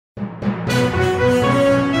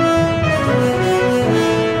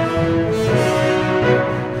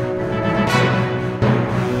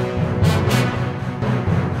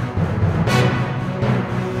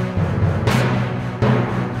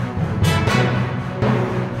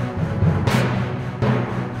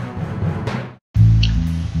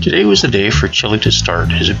Today was the day for Chille to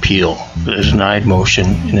start his appeal for the denied motion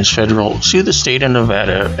in his federal sue the state of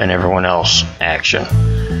Nevada and everyone else action.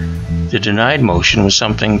 The denied motion was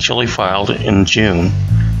something Chille filed in June,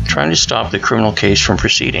 trying to stop the criminal case from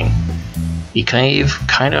proceeding. He gave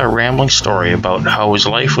kind of a rambling story about how his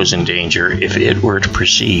life was in danger if it were to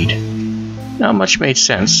proceed. Not much made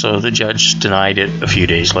sense, so the judge denied it a few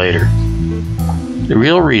days later. The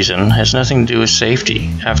real reason has nothing to do with safety.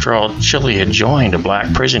 After all, Chille had joined a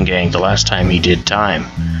black prison gang the last time he did time.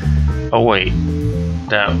 Oh wait,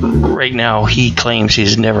 right now he claims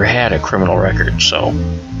he's never had a criminal record, so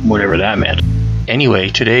whatever that meant. Anyway,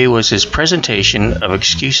 today was his presentation of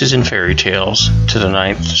excuses and fairy tales to the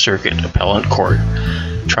Ninth Circuit Appellate Court,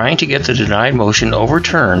 trying to get the denied motion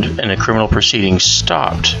overturned and the criminal proceedings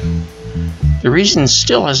stopped. The reason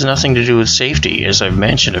still has nothing to do with safety, as I've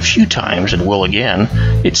mentioned a few times and will again.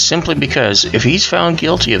 It's simply because if he's found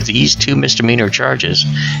guilty of these 2 misdemeanor charges,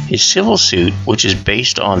 his civil suit, which is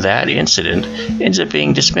based on that incident, ends up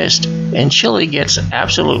being dismissed, and Chille gets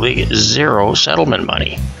absolutely zero settlement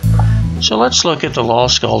money. So let's look at the law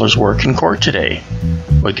scholar's work in court today.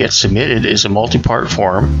 What gets submitted is a multi-part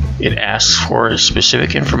form. It asks for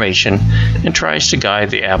specific information and tries to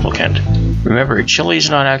guide the applicant. Remember, Chille's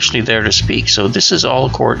not actually there to speak, so this is all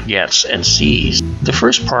the court gets and sees. The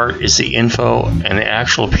first part is the info, and the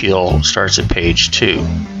actual appeal starts at page 2.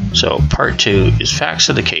 So part 2 is facts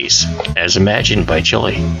of the case, as imagined by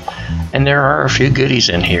Chille. And there are a few goodies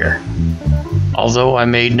in here. Although I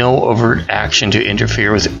made no overt action to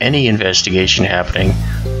interfere with any investigation happening,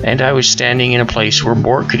 and I was standing in a place where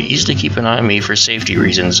Bork could easily keep an eye on me for safety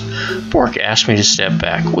reasons, Bork asked me to step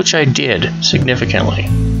back, which I did significantly.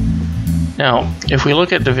 Now, if we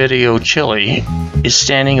look at the video, Chille is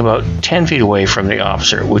standing about 10 feet away from the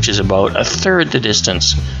officer, which is about a third the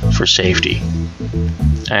distance for safety.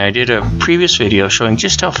 I did a previous video showing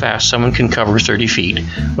just how fast someone can cover 30 feet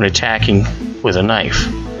when attacking with a knife.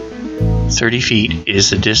 30 feet is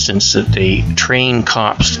the distance that they train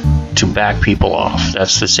cops to back people off.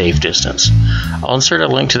 That's the safe distance. I'll insert a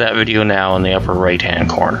link to that video now in the upper right hand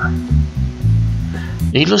corner.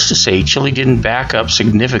 Needless to say, Chille didn't back up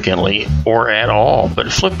significantly or at all,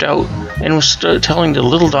 but flipped out and was telling the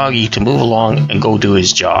little doggy to move along and go do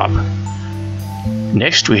his job.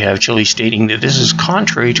 Next, we have Chille stating that this is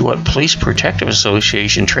contrary to what Police Protective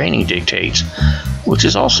Association training dictates, which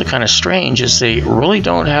is also kind of strange as they really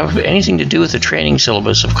don't have anything to do with the training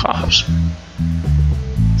syllabus of cops.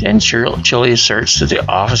 Then Chille asserts that the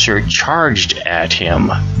officer charged at him,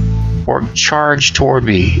 or charged toward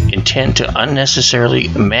me, intent to unnecessarily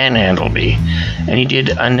manhandle me, and he did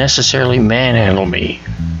unnecessarily manhandle me.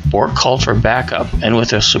 Bork called for backup, and with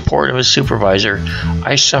the support of his supervisor,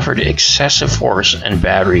 I suffered excessive force and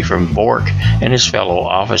battery from Bork and his fellow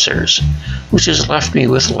officers, which has left me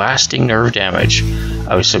with lasting nerve damage.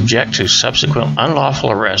 I was subject to subsequent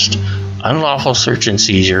unlawful arrest, unlawful search and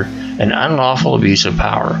seizure, and unlawful abuse of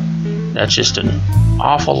power. That's just an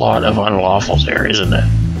awful lot of unlawfuls there, isn't it?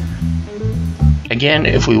 Again,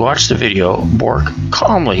 if we watch the video, Bork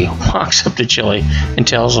calmly walks up to Chille and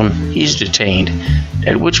tells him he's detained,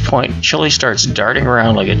 at which point Chille starts darting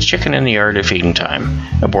around like a chicken in the yard at feeding time,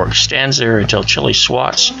 and Bork stands there until Chille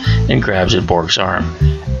swats and grabs at Bork's arm.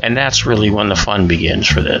 And that's really when the fun begins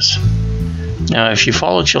for this. Now, if you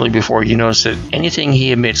follow Chille before, you notice that anything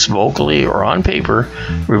he admits vocally or on paper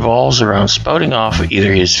revolves around spouting off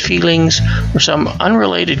either his feelings or some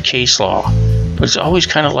unrelated case law, but it's always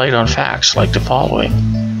kind of light on facts like the following.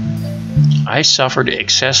 I suffered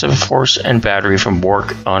excessive force and battery from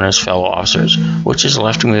Bork on his fellow officers, which has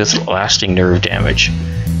left me with lasting nerve damage.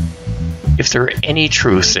 If there were any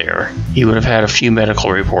truth there, he would have had a few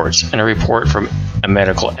medical reports and a report from a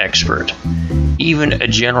medical expert. Even a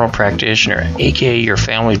general practitioner, aka your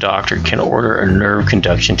family doctor, can order a nerve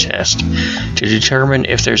conduction test to determine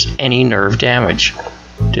if there's any nerve damage.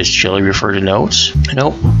 Does Chille refer to notes?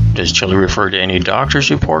 Nope. Does Chille refer to any doctor's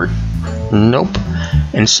report? Nope.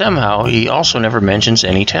 And somehow he also never mentions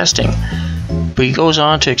any testing. But he goes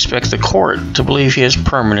on to expect the court to believe he has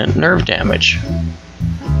permanent nerve damage.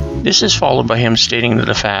 This is followed by him stating that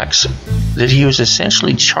the facts that he was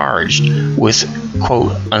essentially charged with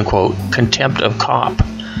quote-unquote contempt of cop,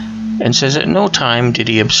 and says at no time did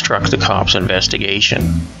he obstruct the cop's investigation.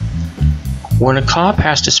 When a cop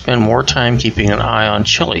has to spend more time keeping an eye on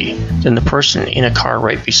Chille than the person in a car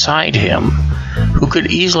right beside him, who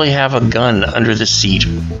could easily have a gun under the seat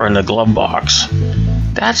or in the glove box,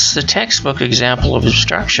 that's the textbook example of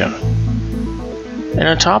obstruction. And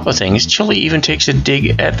on top of things, Chille even takes a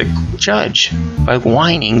dig at the judge by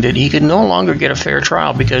whining that he could no longer get a fair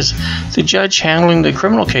trial because the judge handling the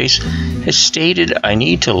criminal case has stated I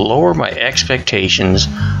need to lower my expectations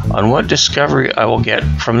on what discovery I will get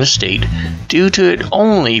from the state due to it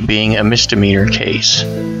only being a misdemeanor case.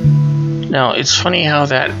 Now, it's funny how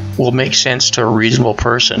that will make sense to a reasonable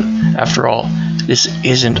person. After all, this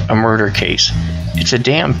isn't a murder case. It's a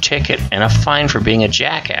damn ticket and a fine for being a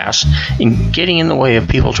jackass and getting in the way of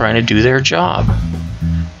people trying to do their job.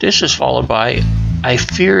 This is followed by, I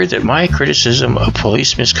fear that my criticism of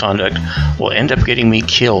police misconduct will end up getting me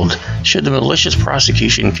killed should the malicious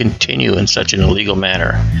prosecution continue in such an illegal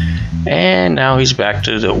manner. And now he's back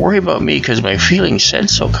to the worry about me because my feelings said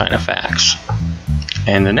so kind of facts.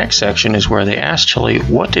 And the next section is where they ask Chille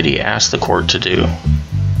what did he ask the court to do.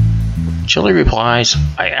 Chille replies,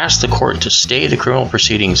 I asked the court to stay the criminal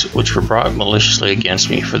proceedings which were brought maliciously against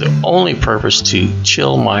me for the only purpose to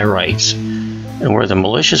chill my rights, and where the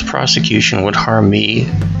malicious prosecution would harm me,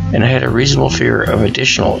 and I had a reasonable fear of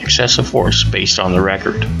additional excessive force based on the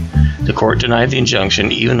record. The court denied the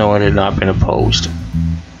injunction even though it had not been opposed.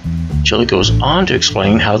 Chille goes on to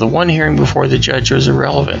explain how the one hearing before the judge was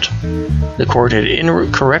irrelevant. The court had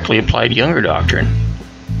incorrectly applied Younger doctrine,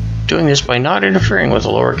 doing this by not interfering with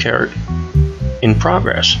the lower court in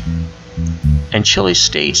progress. And Chille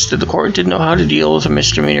states that the court didn't know how to deal with a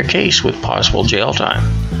misdemeanor case with possible jail time.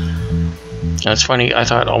 Now it's funny, I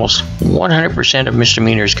thought almost 100% of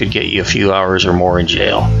misdemeanors could get you a few hours or more in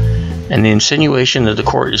jail. And the insinuation that the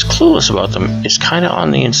court is clueless about them is kind of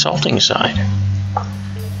on the insulting side.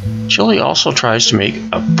 Chille also tries to make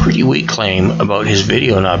a pretty weak claim about his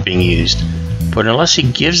video not being used, but unless he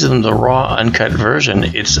gives them the raw, uncut version,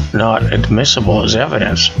 it's not admissible as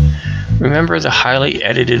evidence. Remember the highly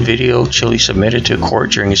edited video Chille submitted to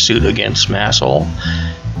court during his suit against Massol,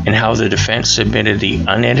 and how the defense submitted the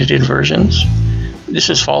unedited versions? This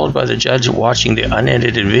is followed by the judge watching the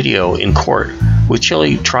unedited video in court, with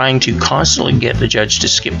Chille trying to constantly get the judge to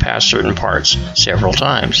skip past certain parts several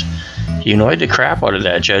times. He annoyed the crap out of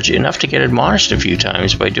that judge enough to get admonished a few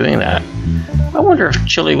times by doing that. I wonder if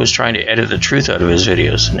Chille was trying to edit the truth out of his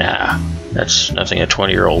videos. Nah, that's nothing a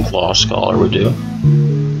 20-year-old law scholar would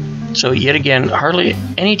do. So yet again, hardly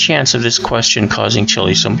any chance of this question causing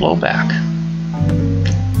Chille some blowback.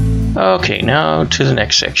 Okay, now to the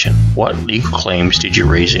next section. What legal claims did you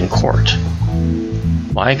raise in court?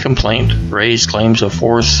 My complaint raised claims of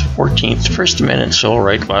 4th, 14th, First Amendment civil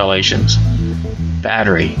right violations,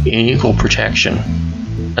 battery, unequal protection,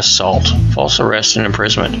 assault, false arrest and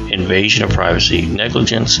imprisonment, invasion of privacy,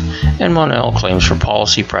 negligence, and Monell claims for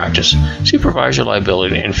policy practice, supervisor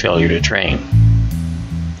liability, and failure to train.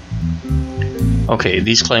 Okay,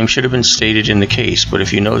 these claims should have been stated in the case, but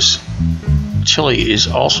if you notice, Chille is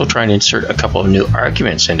also trying to insert a couple of new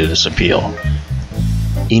arguments into this appeal.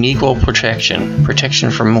 Unequal protection.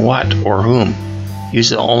 Protection from what or whom? Use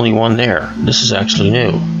the only one there. This is actually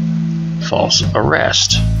new. False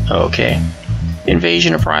arrest. Okay.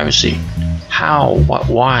 Invasion of privacy. How? What?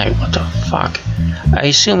 Why? What the fuck? I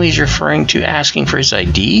assume he's referring to asking for his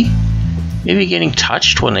ID? Maybe getting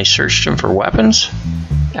touched when they searched him for weapons?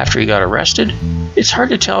 After he got arrested? It's hard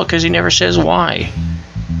to tell because he never says why.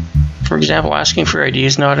 For example, asking for ID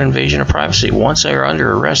is not an invasion of privacy. Once they are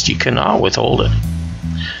under arrest, you cannot withhold it.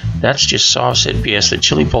 That's just soft set BS that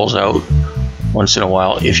Chille pulls out once in a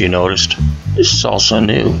while, if you noticed. This is also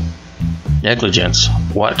new. Negligence.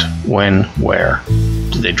 What, when, where?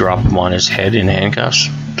 Did they drop him on his head in handcuffs?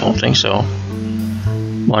 Don't think so.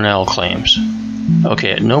 Monell claims.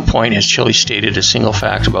 Okay, at no point has Chille stated a single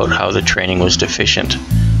fact about how the training was deficient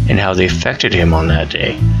and how they affected him on that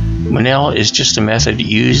day. Monell is just a method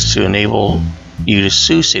used to enable you to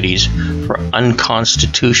sue cities for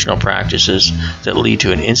unconstitutional practices that lead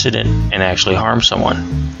to an incident and actually harm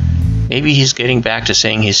someone. Maybe he's getting back to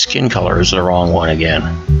saying his skin color is the wrong one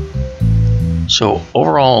again. So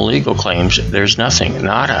overall legal claims, there's nothing,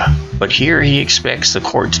 nada. But here he expects the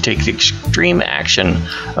court to take the extreme action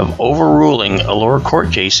of overruling a lower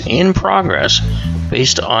court case in progress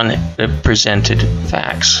based on the presented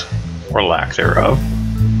facts, or lack thereof.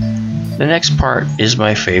 The next part is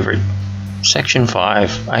my favorite. Section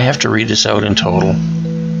 5. I have to read this out in total.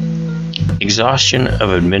 Exhaustion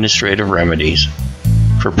of administrative remedies.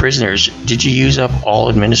 For prisoners, did you use up all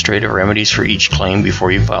administrative remedies for each claim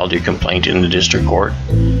before you filed your complaint in the district court?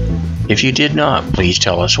 If you did not, please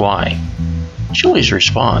tell us why. Chille's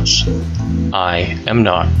response. I am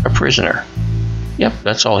not a prisoner. Yep,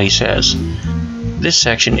 that's all he says. This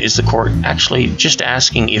section is the court actually just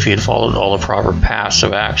asking if he had followed all the proper paths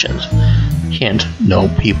of actions. Hint,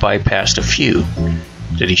 nope, he bypassed a few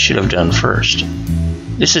that he should have done first.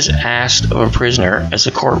 This is asked of a prisoner, as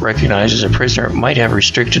the court recognizes a prisoner might have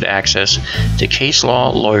restricted access to case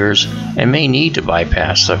law lawyers and may need to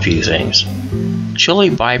bypass a few things.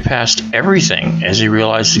 Chille bypassed everything as he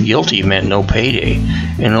realized the guilty meant no payday,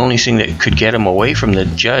 and the only thing that could get him away from the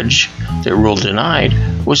judge that ruled denied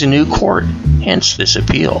was a new court, hence this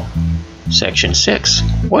appeal. Section 6.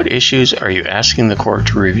 What issues are you asking the court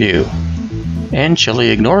to review? And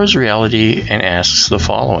Chille ignores reality and asks the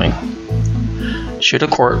following. Should a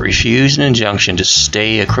court refuse an injunction to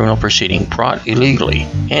stay a criminal proceeding brought illegally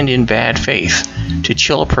and in bad faith to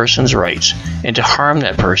chill a person's rights and to harm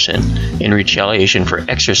that person in retaliation for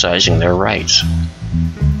exercising their rights?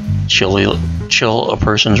 Chill a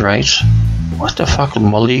person's rights? What the fuck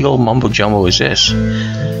legal mumbo jumbo is this?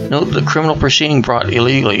 Note the criminal proceeding brought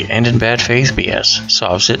illegally and in bad faith BS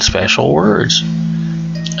solves its special words.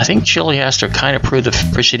 I think Chille has to kind of prove the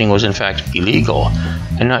proceeding was in fact illegal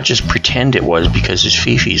and not just pretend it was because his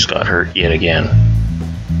fifis got hurt yet again.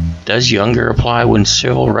 Does Younger apply when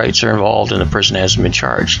civil rights are involved and the person hasn't been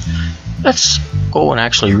charged? Let's go and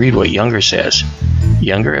actually read what Younger says.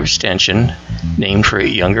 Younger abstention, named for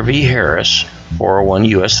Younger v. Harris, 401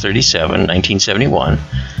 U.S. 37, 1971,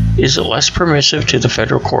 is less permissive to the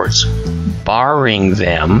federal courts,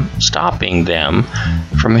 stopping them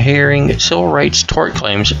from hearing civil rights tort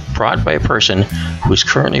claims brought by a person who is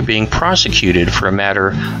currently being prosecuted for a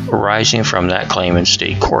matter arising from that claim in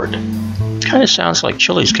state court. Kind of sounds like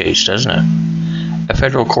Chille's case, doesn't it? A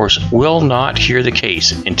federal court will not hear the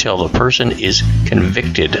case until the person is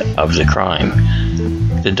convicted of the crime.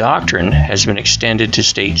 The doctrine has been extended to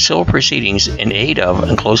state civil proceedings in aid of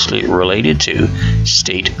and closely related to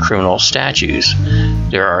state criminal statutes.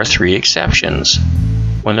 There are 3 exceptions.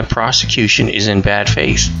 When the prosecution is in bad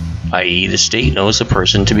faith, i.e. the state knows the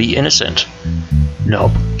person to be innocent.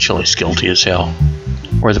 Nope, Chille's guilty as hell.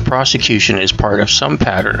 Where the prosecution is part of some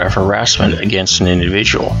pattern of harassment against an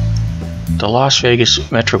individual. The Las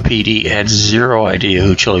Vegas Metro PD had zero idea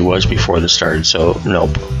who Chille was before this started, so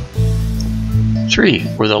nope. 3.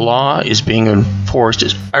 Where the law is being enforced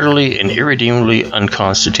is utterly and irredeemably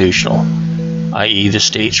unconstitutional, i.e. the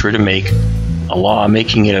states were to make a law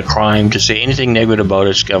making it a crime to say anything negative about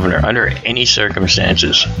its governor under any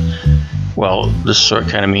circumstances. Well, this sort of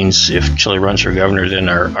kind of means if Chille runs for governor, then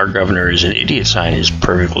our governor is an idiot sign is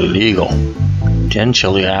perfectly legal. Then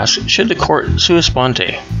Chille asks, should the court sua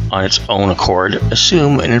sponte, on its own accord,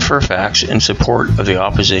 assume and infer facts in support of the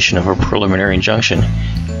opposition of a preliminary injunction,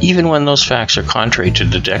 even when those facts are contrary to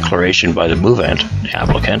the declaration by the movant, the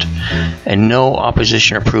applicant, and no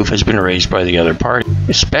opposition or proof has been raised by the other party,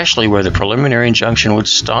 especially where the preliminary injunction would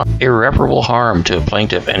stop irreparable harm to a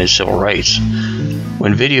plaintiff and his civil rights?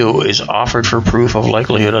 When video is offered for proof of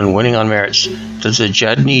likelihood on winning on merits, does the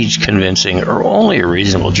judge need convincing or only a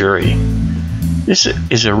reasonable jury? This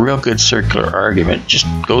is a real good circular argument, just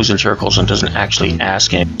goes in circles and doesn't actually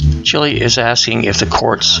ask anything. Chille is asking if the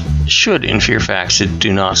courts should infer facts that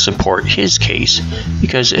do not support his case,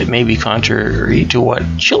 because it may be contrary to what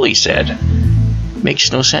Chille said.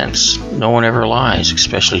 Makes no sense. No one ever lies,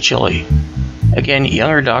 especially Chille. Again,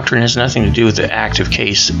 Younger doctrine has nothing to do with the active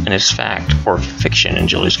case and its fact, or fiction in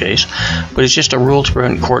Chille's case, but it's just a rule to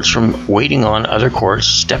prevent courts from waiting on other courts,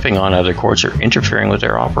 stepping on other courts, or interfering with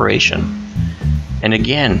their operation. And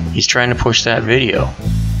again, he's trying to push that video.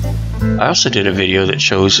 I also did a video that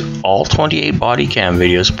shows all 28 body cam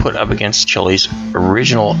videos put up against Chille's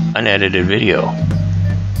original unedited video.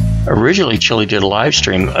 Originally, Chille did a live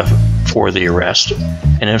stream for the arrest,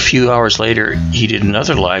 and a few hours later, he did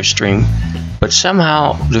another live stream, but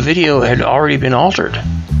somehow the video had already been altered.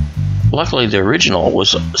 Luckily, the original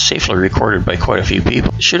was safely recorded by quite a few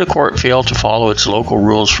people. Should a court fail to follow its local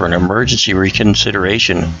rules for an emergency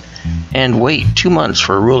reconsideration and wait 2 months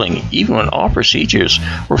for a ruling, even when all procedures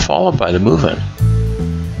were followed by the movement?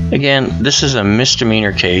 Again, this is a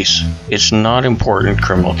misdemeanor case. It's not an important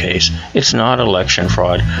criminal case. It's not election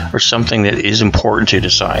fraud or something that is important to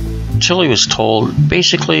decide. Chille was told,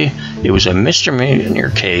 basically, it was a misdemeanor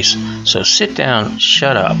case, so sit down,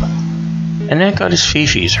 shut up. And that got his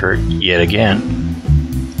fifis hurt yet again.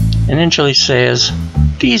 And then Chille says,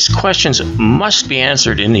 these questions must be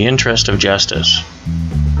answered in the interest of justice.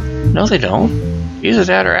 No, they don't. Either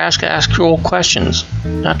that or ask actual questions,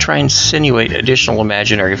 not try and insinuate additional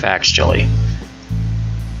imaginary facts, Chille.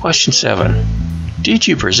 Question 7. Did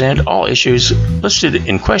you present all issues listed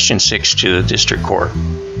in question 6 to the district court?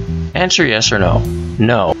 Answer yes or no.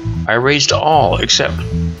 No. I raised all except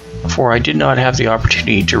for I did not have the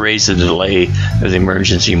opportunity to raise the delay of the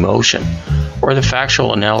emergency motion, or the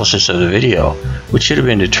factual analysis of the video, which should have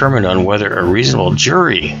been determined on whether a reasonable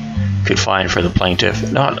jury could find for the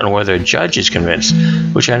plaintiff, not on whether a judge is convinced,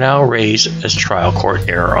 which I now raise as trial court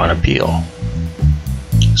error on appeal.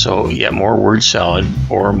 So, yeah, more word salad,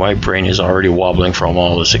 or my brain is already wobbling from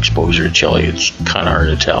all this exposure to Chille. It's kind of hard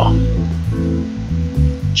to tell.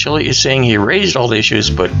 Chille is saying he raised all the issues,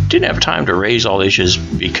 but didn't have time to raise all the issues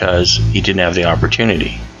because he didn't have the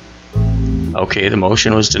opportunity. Okay, the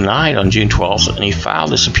motion was denied on June 12th, and he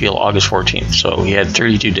filed this appeal August 14th, so he had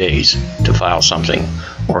 32 days to file something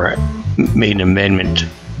or made an amendment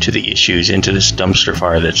to the issues into this dumpster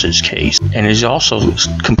fire that's his case. And he's also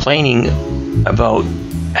complaining about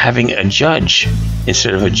having a judge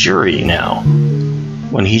instead of a jury now,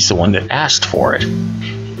 when he's the one that asked for it.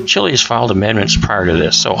 Chille has filed amendments prior to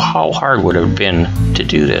this, so how hard would it have been to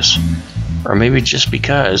do this? Or maybe just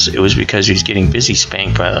because he was getting busy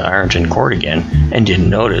spanked by the Ironton court again and didn't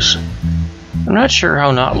notice. I'm not sure how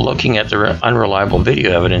not looking at the unreliable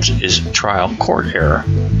video evidence is trial court error.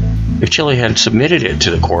 If Chille had submitted it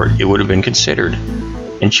to the court, it would have been considered,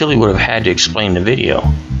 and Chille would have had to explain the video.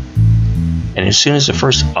 And as soon as the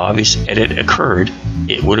first obvious edit occurred,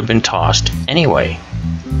 it would have been tossed anyway.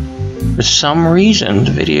 For some reason,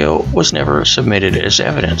 the video was never submitted as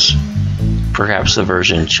evidence. Perhaps the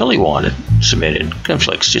version Chille wanted submitted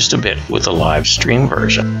conflicts just a bit with the live stream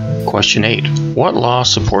version. Question 8. What law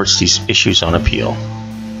supports these issues on appeal?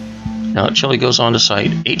 Now, Chille goes on to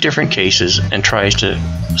cite 8 different cases and tries to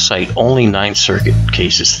cite only 9th Circuit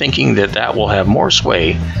cases, thinking that that will have more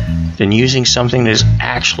sway than using something that is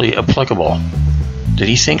actually applicable, that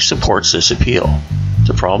he thinks supports this appeal.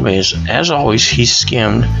 The problem is, as always, he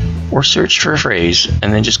skimmed or searched for a phrase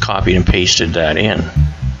and then just copied and pasted that in.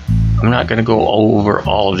 I'm not going to go over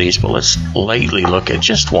all of these, but let's lightly look at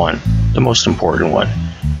just one, the most important one,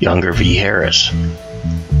 Younger v. Harris.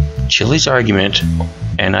 Chille's argument,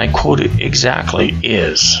 and I quote it exactly,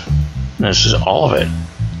 is, and this is all of it,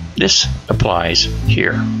 this applies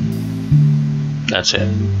here. That's it.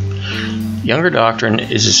 Younger doctrine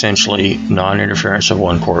is essentially non-interference of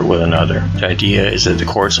one court with another. The idea is that the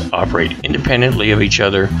courts operate independently of each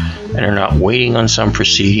other and are not waiting on some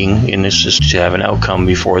proceeding in this system to have an outcome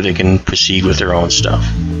before they can proceed with their own stuff.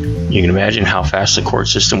 You can imagine how fast the court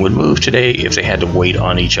system would move today if they had to wait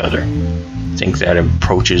on each other. I think that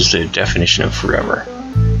approaches the definition of forever.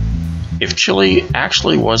 If Chille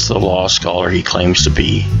actually was the law scholar he claims to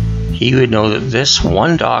be, he would know that this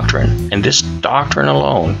one doctrine, and this doctrine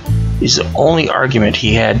alone, is the only argument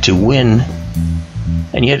he had to win,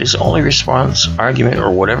 and yet his only response argument, or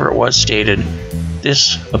whatever it was, stated,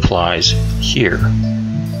 this applies here.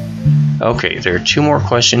 Okay, there are 2 more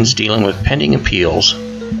questions dealing with pending appeals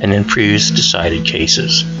and then previous decided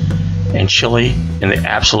cases. And Chille, in the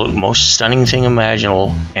absolute most stunning thing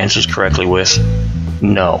imaginable, answers correctly with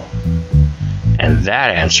no. And that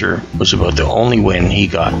answer was about the only win he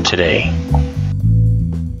got today.